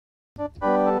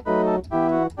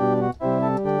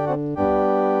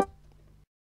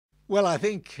Well, I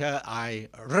think I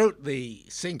wrote the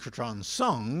synchrotron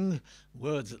song,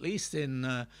 words at least, in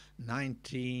early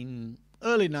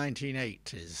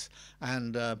 1980s,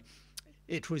 and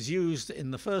it was used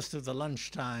in the first of the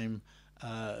lunchtime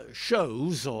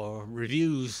shows or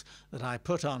reviews that I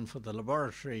put on for the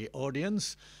laboratory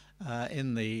audience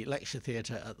in the lecture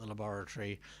theatre at the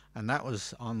laboratory, and that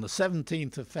was on the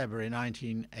 17th of February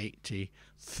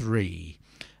 1983.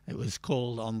 It was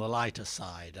called On the Lighter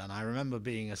Side, and I remember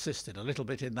being assisted a little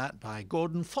bit in that by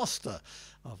Gordon Foster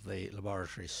of the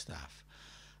laboratory staff.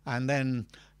 And then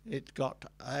it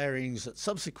got airings at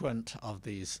subsequent of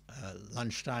these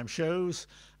lunchtime shows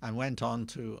and went on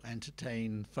to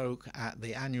entertain folk at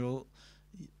the annual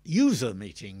user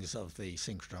meetings of the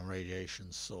synchrotron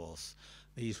radiation source.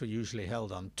 These were usually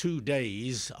held on 2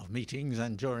 days of meetings,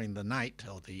 and during the night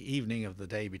or the evening of the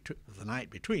night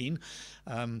between,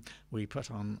 we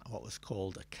put on what was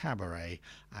called a cabaret,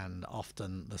 and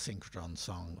often the synchrotron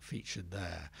song featured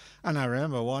there. And I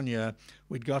remember one year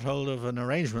we'd got hold of an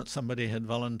arrangement somebody had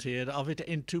volunteered of it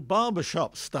into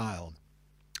barbershop style.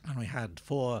 And we had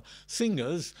 4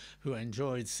 singers who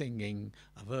enjoyed singing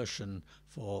a version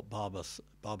for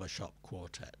barbershop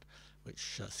quartet,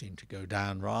 which seemed to go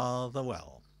down rather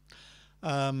well.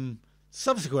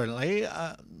 Subsequently,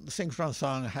 the synchrotron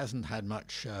song hasn't had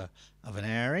much of an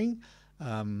airing.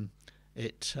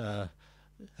 It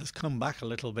has come back a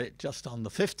little bit just on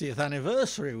the 50th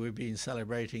anniversary we've been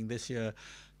celebrating this year,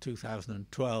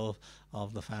 2012,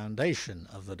 of the foundation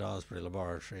of the Daresbury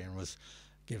Laboratory, and was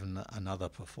given another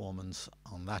performance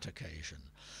on that occasion.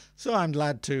 So I'm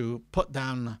glad to put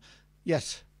down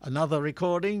yet another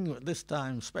recording, this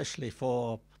time specially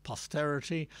for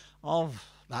posterity, of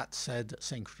that said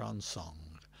synchrotron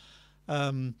song.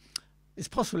 It's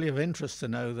possibly of interest to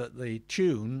know that the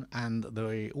tune and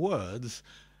the words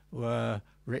were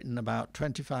written about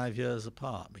 25 years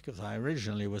apart, because I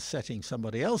originally was setting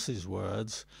somebody else's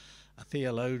words, a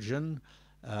theologian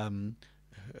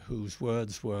whose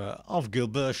words were of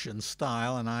Gilbertian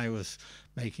style, and I was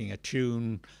making a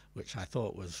tune which I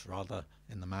thought was rather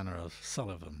in the manner of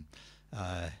Sullivan.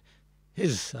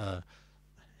 His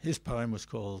poem was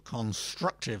called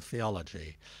Constructive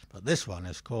Theology, but this one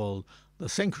is called the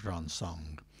Synchrotron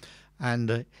Song.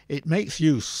 And it makes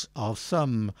use of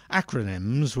some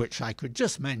acronyms which I could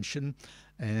just mention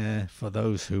for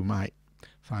those who might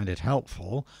find it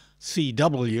helpful.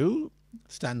 CW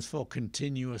stands for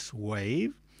Continuous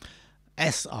Wave.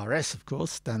 SRS, of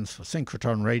course, stands for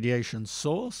Synchrotron Radiation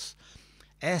Source.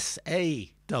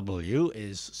 SAW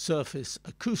is Surface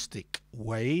Acoustic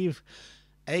Wave.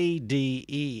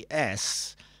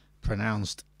 ADES,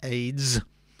 pronounced AIDS,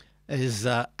 is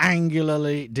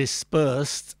Angularly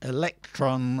Dispersed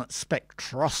Electron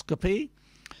Spectroscopy.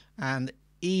 And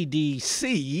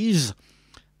EDCs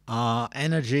are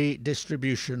Energy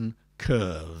Distribution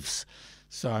Curves.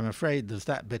 So I'm afraid there's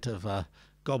that bit of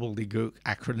gobbledygook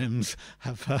acronyms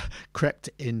have crept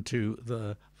into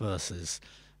the verses.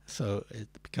 So it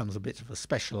becomes a bit of a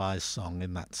specialized song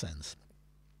in that sense.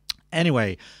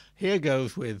 Anyway, here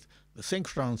goes with the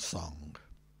synchrotron song.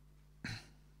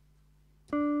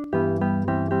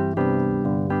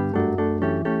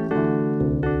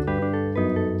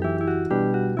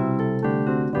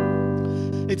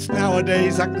 It's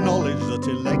nowadays acknowledged that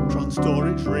electron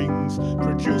storage rings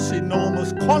produce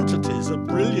enormous quantities of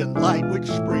brilliant light which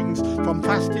springs from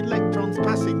fast electrons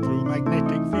passing through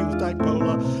magnetic fields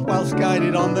dipolar, whilst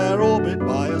guided on their orbit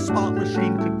by a smart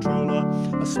machine controller.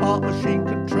 A smart machine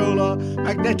controller,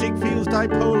 magnetic fields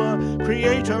dipolar,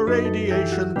 create a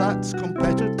radiation that's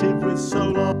competitive with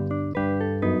solar.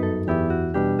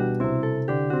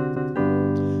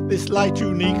 This light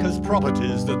unique has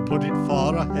properties that put it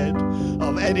far ahead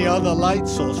of any other light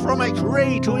source, from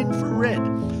X-ray to infrared.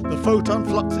 The photon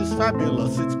flux is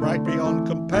fabulous, it's bright beyond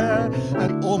compare,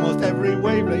 and almost every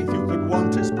wavelength you could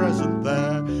want is present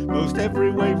there. Most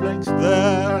every wavelength's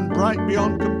there, and bright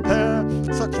beyond compare.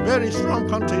 Such very strong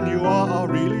continua are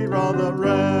really rather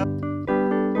rare.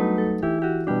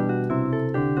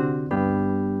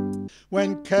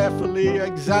 When carefully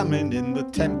examined in the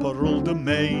temporal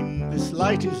domain, this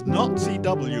light is not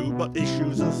CW but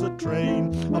issues as a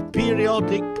train of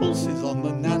periodic pulses on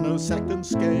the nanosecond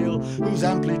scale, whose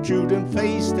amplitude and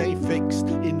phase stay fixed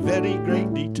in very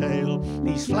great detail.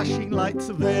 These flashing lights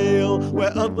avail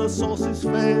where other sources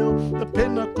fail. The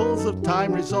pinnacles of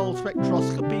time resolve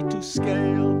spectroscopy to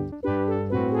scale.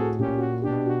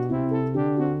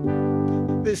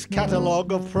 this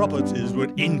catalogue of properties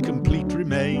would incomplete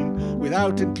remain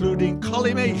without including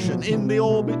collimation in the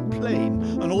orbit plane,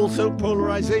 and also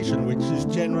polarization, which is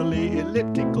generally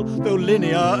elliptical, though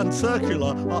linear and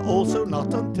circular are also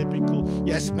not untypical.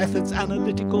 Yes, methods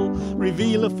analytical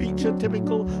reveal a feature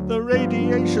typical, the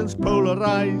radiation's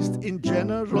polarized, in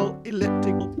general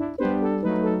elliptical.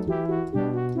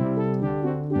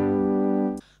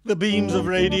 The beams of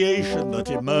radiation that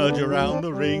emerge around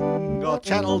the ring are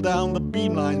channeled down the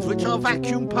beamlines, which are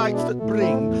vacuum pipes that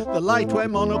bring the light where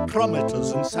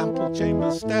monochrometers and sample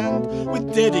chambers stand,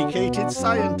 with dedicated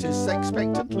scientists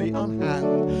expectantly on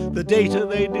hand. The data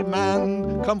they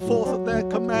demand come forth at their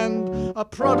command, a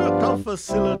product of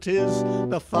facilities,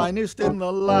 the finest in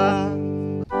the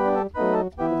land.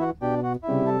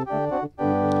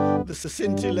 The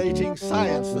scintillating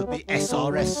science that the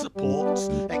SRS supports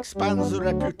expands the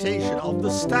reputation of the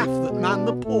staff that man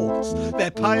the ports. Their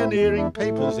pioneering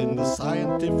papers in the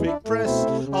scientific press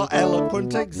are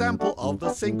eloquent example of the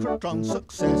synchrotron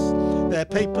success. Their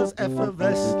papers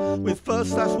effervesce with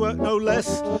first-class work no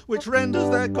less, which renders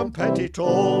their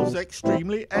competitors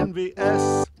extremely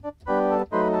envious.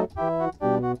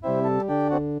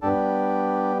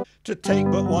 To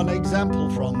take but one example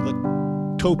from the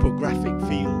topographic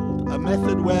field, a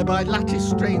method whereby lattice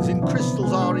strains in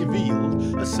crystals are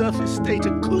revealed, a surface state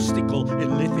acoustical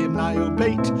in lithium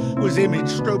niobate was imaged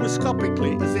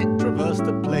stroboscopically as it traversed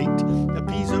a plate, a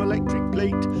piezoelectric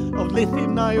plate of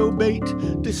lithium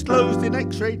niobate, disclosed in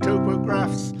X-ray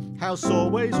topographs how SAW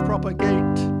waves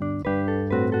propagate.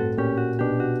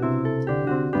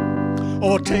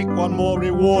 Or take one more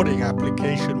rewarding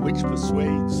application which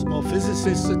persuades more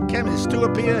physicists and chemists to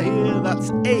appear here,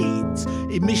 that's AIDS,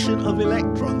 emission of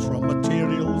electrons from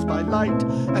materials by light,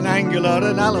 an angular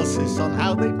analysis on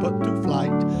how they put to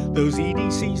flight. Those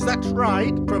EDCs, that's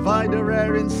right, provide a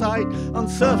rare insight on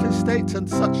surface states and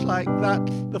such like that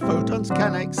the photons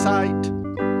can excite.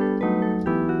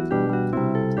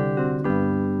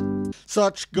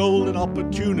 Such golden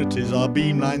opportunities our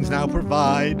beamlines now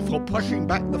provide for pushing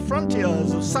back the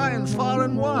frontiers of science far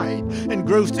and wide.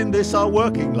 Engrossed in this our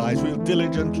working lives we'll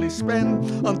diligently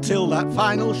spend, until that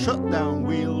final shutdown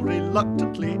we'll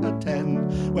reluctantly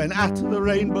attend, when at the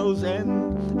rainbow's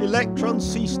end electrons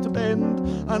cease to bend,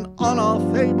 and on our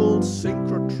fabled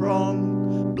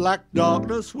synchrotron black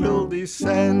darkness will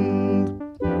descend.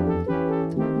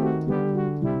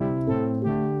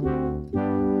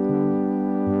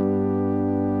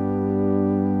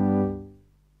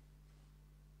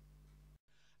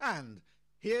 And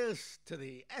here's to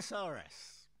the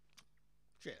SRS.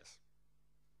 Cheers.